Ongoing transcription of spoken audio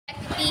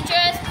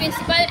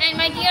Principal and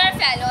my dear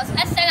fellows,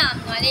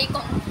 Assalamu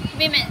alaikum.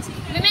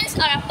 Women's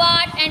are a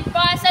part and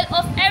parcel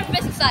of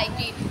every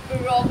society.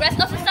 Progress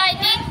of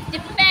society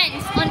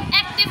depends on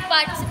active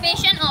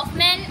participation of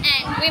men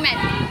and women.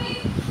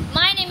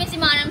 My name is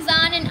Iman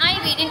Ramzan and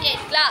I read in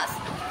 8th class.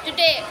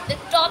 Today, the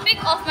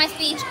topic of my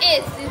speech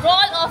is the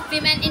role of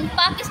women in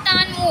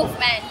Pakistan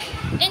movement.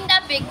 In the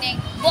beginning,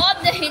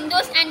 both the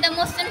Hindus and the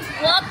Muslims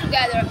worked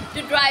together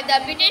to drive the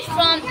British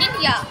from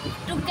India.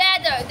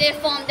 Together, they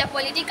formed a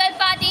political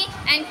party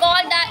and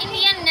called the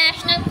Indian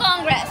National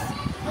Congress.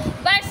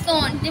 But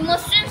soon, the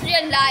Muslims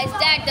realized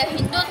that the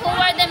Hindus who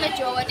were the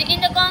majority in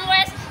the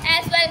Congress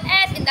as well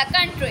as in the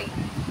country.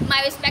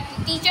 My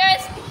respected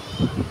teachers,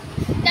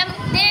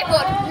 they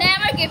would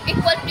never give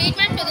equal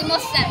treatment to the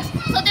Muslims,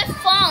 so they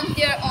formed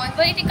their own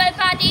political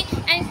party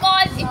and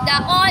called it the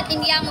All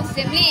India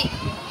Muslim League.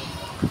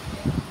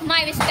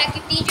 My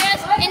respected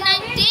teachers, in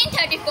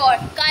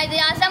 1934,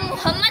 Quaid-e-Azam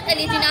Muhammad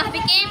Ali Jinnah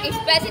became its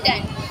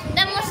president.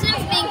 The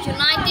Muslims being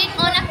united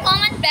on a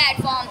common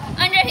platform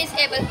under his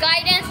able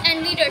guidance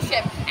and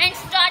leadership and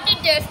started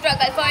their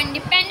struggle for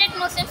independent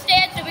Muslim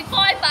state to be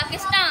called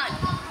Pakistan.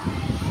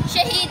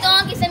 शहीदों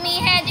की ज़मीं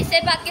है जिसे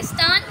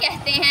पाकिस्तान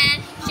कहते हैं,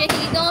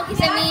 शहीदों की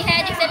ज़मीं है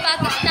जिसे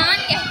पाकिस्तान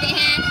कहते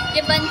हैं,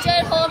 ये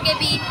बंजर हो के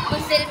भी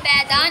बुज़दिल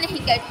पैदा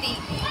नहीं करती.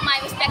 My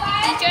respected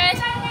teachers,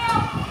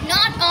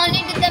 not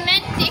only did the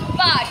men take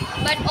part,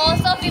 but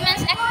also women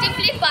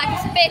actively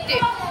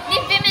participated. The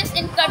women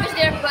encouraged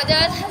their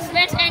brothers,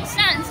 husbands and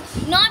sons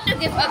not to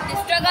give up the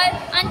struggle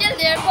until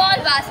their goal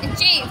was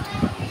achieved.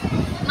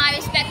 My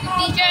respected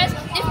teachers,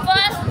 the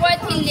first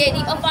worthy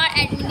lady of our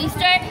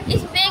administrator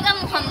is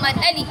Begum Muhammad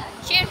Ali.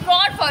 She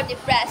wrote for the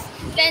press.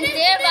 Then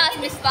there was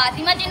Miss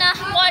Fatima Jinnah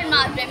called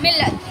Madre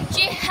Millat.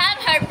 She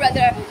helped her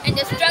brother in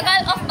the struggle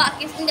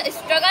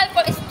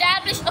for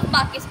establishment of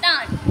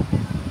Pakistan.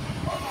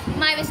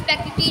 My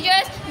respected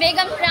teachers,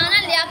 Begum Rana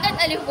Liaquat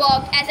Ali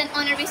worked as an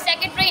honorary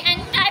secretary and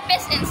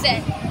typist in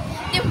Sindh.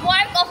 The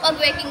work of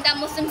awakening the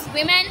Muslim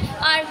women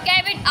are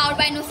carried out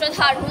by Nusrat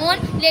Haroon,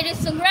 Lady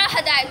Sughra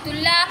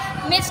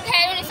Hidayatullah, Miss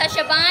Khairunisa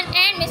Shaban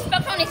and Miss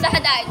Fakhrunisa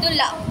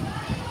Hidayatullah.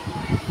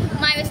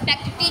 My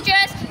respected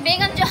teachers,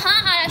 Begum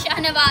Jahan Ara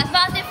Shahnawaz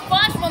was the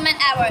first woman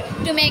ever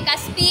to make a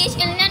speech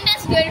in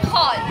London's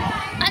Guildhall.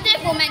 Other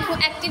women who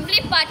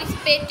actively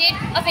participated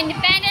of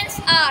independence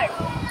are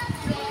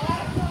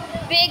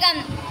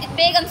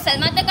Begum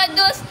Salma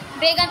Taqaddus,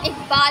 Begum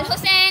Iqbal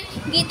Hussain,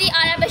 Geeti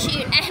Ara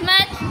Bashir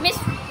Ahmed, Miss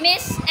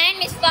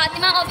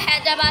Fatima of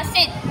Hyderabad,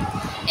 Sindh.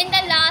 In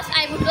the last,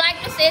 I would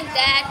like to say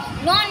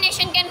that no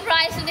nation can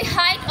rise to the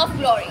height of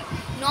glory.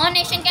 No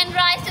nation can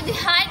rise to the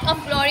height of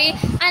glory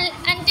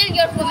until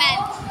your women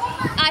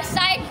are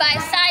side by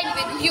side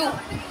with you.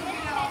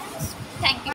 Thank you.